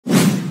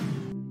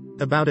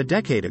About a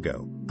decade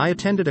ago, I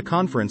attended a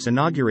conference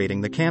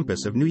inaugurating the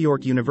campus of New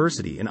York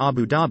University in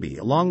Abu Dhabi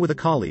along with a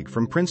colleague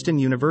from Princeton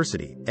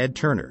University, Ed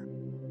Turner.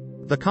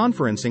 The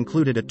conference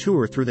included a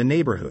tour through the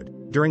neighborhood,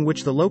 during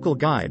which the local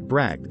guide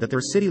bragged that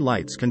their city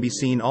lights can be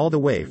seen all the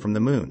way from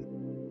the moon.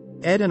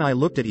 Ed and I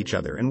looked at each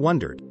other and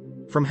wondered,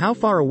 from how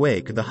far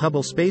away could the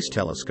Hubble Space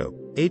Telescope,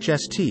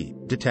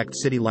 HST, detect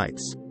city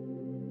lights?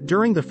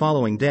 During the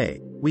following day,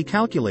 we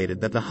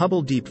calculated that the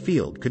Hubble Deep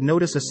Field could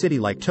notice a city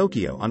like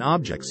Tokyo on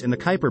objects in the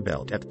Kuiper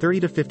Belt at 30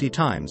 to 50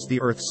 times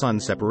the Earth-Sun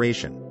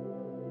separation.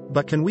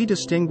 But can we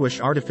distinguish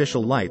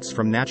artificial lights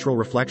from natural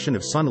reflection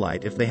of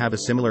sunlight if they have a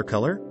similar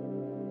color?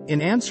 In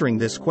answering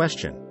this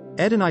question,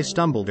 Ed and I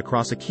stumbled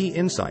across a key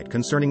insight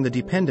concerning the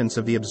dependence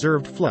of the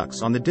observed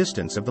flux on the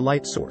distance of the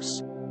light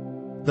source.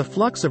 The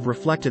flux of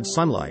reflected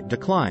sunlight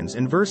declines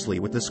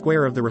inversely with the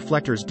square of the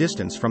reflector's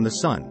distance from the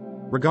sun,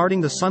 regarding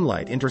the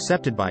sunlight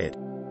intercepted by it,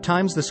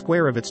 times the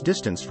square of its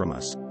distance from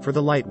us, for the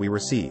light we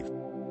receive.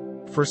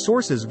 For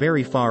sources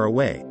very far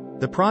away,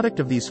 the product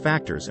of these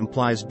factors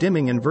implies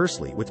dimming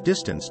inversely with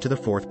distance to the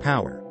fourth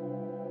power.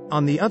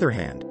 On the other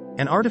hand,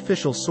 an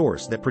artificial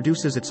source that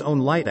produces its own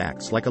light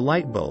acts like a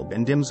light bulb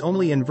and dims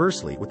only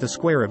inversely with the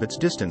square of its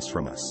distance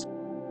from us.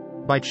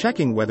 By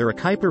checking whether a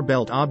Kuiper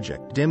belt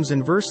object dims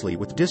inversely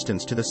with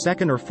distance to the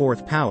second or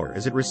fourth power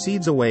as it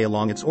recedes away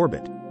along its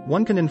orbit,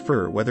 one can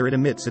infer whether it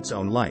emits its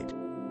own light.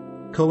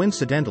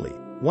 Coincidentally,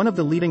 one of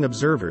the leading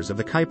observers of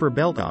the Kuiper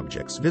belt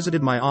objects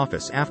visited my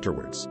office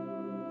afterwards.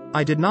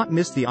 I did not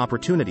miss the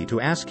opportunity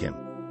to ask him,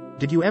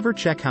 "Did you ever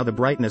check how the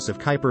brightness of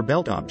Kuiper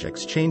belt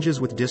objects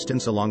changes with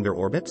distance along their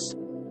orbits?"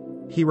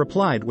 He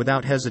replied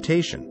without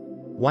hesitation,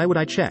 "Why would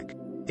I check?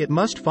 It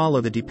must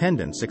follow the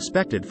dependence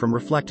expected from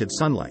reflected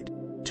sunlight."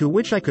 To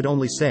which I could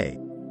only say,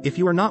 if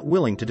you are not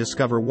willing to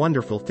discover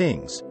wonderful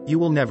things, you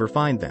will never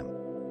find them.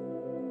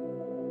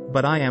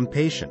 But I am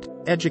patient.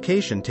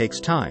 Education takes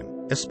time,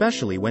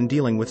 especially when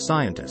dealing with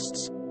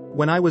scientists.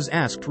 When I was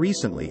asked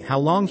recently how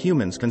long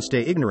humans can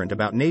stay ignorant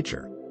about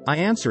nature, I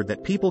answered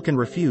that people can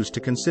refuse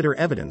to consider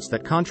evidence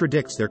that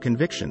contradicts their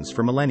convictions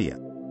for millennia.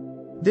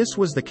 This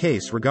was the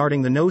case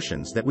regarding the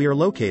notions that we are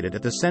located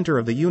at the center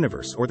of the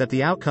universe or that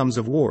the outcomes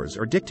of wars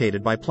are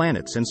dictated by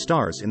planets and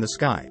stars in the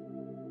sky.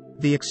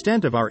 The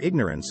extent of our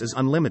ignorance is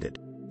unlimited.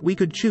 We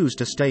could choose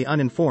to stay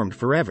uninformed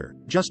forever,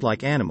 just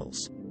like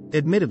animals.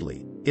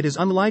 Admittedly, it is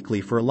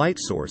unlikely for a light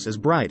source as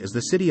bright as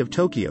the city of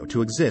Tokyo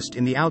to exist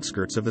in the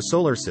outskirts of the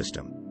solar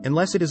system,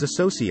 unless it is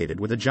associated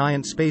with a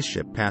giant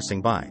spaceship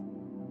passing by.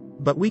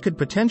 But we could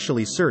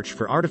potentially search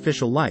for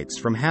artificial lights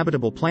from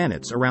habitable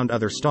planets around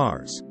other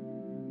stars.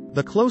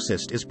 The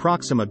closest is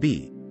Proxima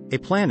b, a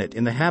planet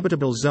in the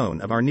habitable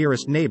zone of our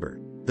nearest neighbor,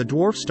 the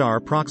dwarf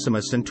star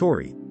Proxima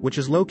Centauri, which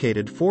is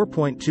located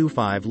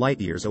 4.25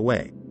 light-years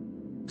away.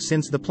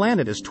 Since the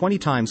planet is 20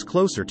 times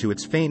closer to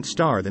its faint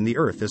star than the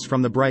Earth is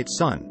from the bright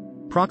sun,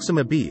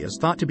 Proxima b is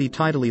thought to be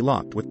tidally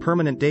locked with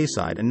permanent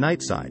dayside and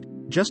nightside,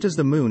 just as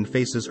the moon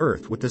faces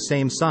Earth with the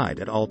same side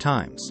at all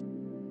times.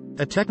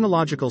 A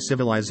technological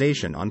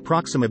civilization on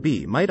Proxima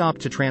b might opt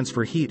to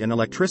transfer heat and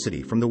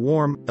electricity from the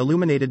warm,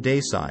 illuminated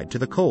day side to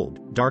the cold,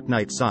 dark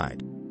night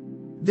side.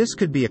 This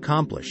could be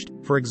accomplished,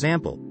 for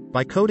example,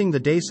 by coating the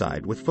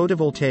dayside with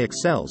photovoltaic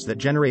cells that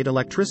generate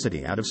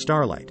electricity out of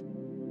starlight.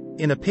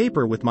 In a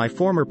paper with my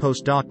former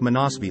postdoc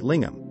Manasvi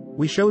Lingam,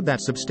 we showed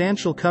that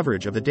substantial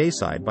coverage of the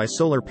dayside by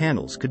solar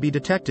panels could be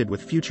detected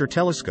with future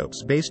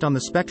telescopes based on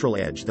the spectral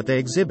edge that they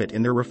exhibit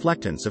in their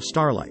reflectance of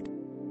starlight.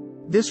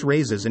 This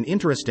raises an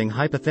interesting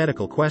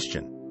hypothetical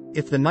question.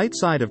 If the night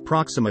side of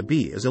Proxima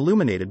b is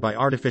illuminated by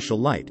artificial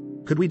light,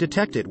 could we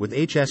detect it with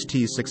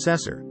HST's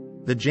successor,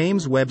 the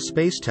James Webb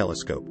Space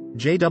Telescope,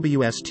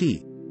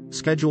 JWST,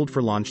 scheduled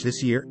for launch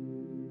this year?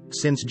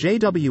 Since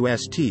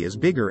JWST is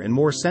bigger and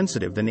more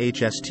sensitive than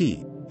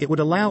HST, it would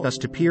allow us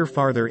to peer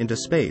farther into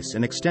space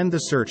and extend the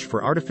search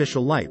for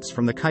artificial lights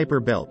from the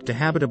Kuiper belt to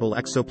habitable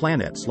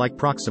exoplanets like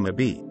Proxima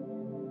b.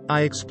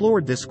 I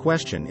explored this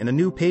question in a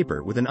new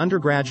paper with an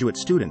undergraduate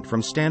student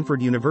from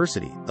Stanford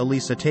University,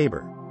 Elisa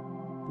Tabor.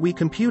 We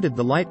computed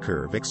the light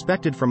curve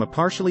expected from a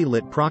partially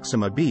lit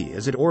Proxima b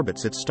as it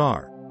orbits its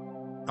star.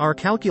 Our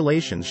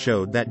calculations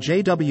showed that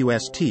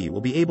JWST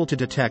will be able to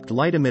detect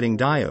light-emitting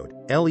diode,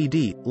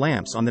 LED,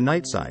 lamps on the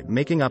night side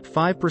making up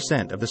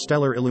 5% of the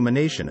stellar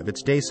illumination of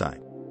its dayside.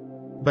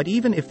 But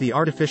even if the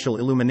artificial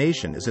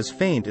illumination is as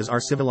faint as our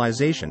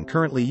civilization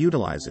currently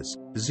utilizes,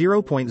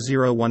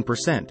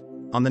 0.01%,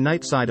 on the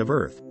night side of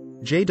Earth,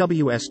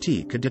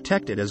 JWST could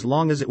detect it as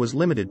long as it was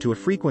limited to a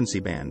frequency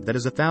band that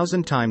is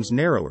 1,000 times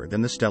narrower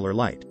than the stellar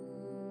light.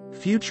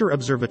 Future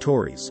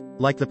observatories,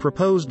 like the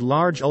proposed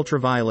Large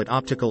Ultraviolet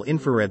Optical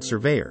Infrared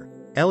Surveyor,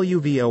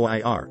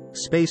 LUVOIR,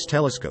 space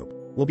telescope,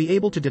 will be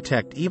able to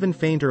detect even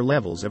fainter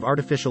levels of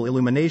artificial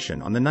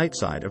illumination on the night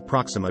side of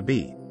Proxima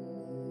b.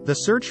 The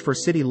search for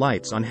city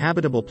lights on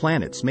habitable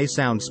planets may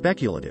sound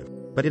speculative,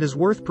 but it is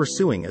worth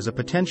pursuing as a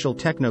potential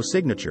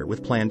techno-signature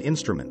with planned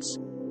instruments.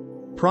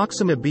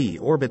 Proxima b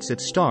orbits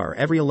its star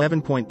every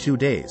 11.2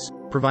 days,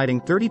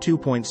 providing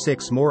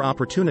 32.6 more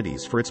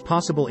opportunities for its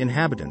possible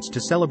inhabitants to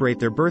celebrate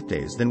their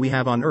birthdays than we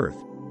have on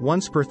Earth,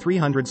 once per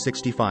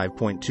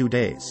 365.2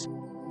 days.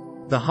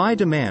 The high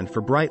demand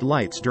for bright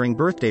lights during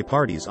birthday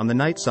parties on the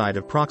night side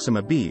of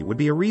Proxima b would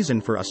be a reason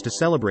for us to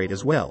celebrate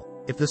as well,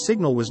 if the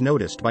signal was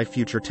noticed by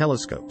future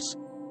telescopes.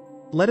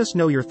 Let us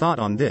know your thought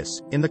on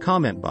this, in the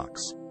comment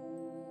box.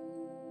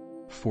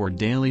 For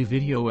daily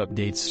video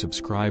updates,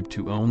 subscribe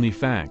to Only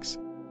Facts.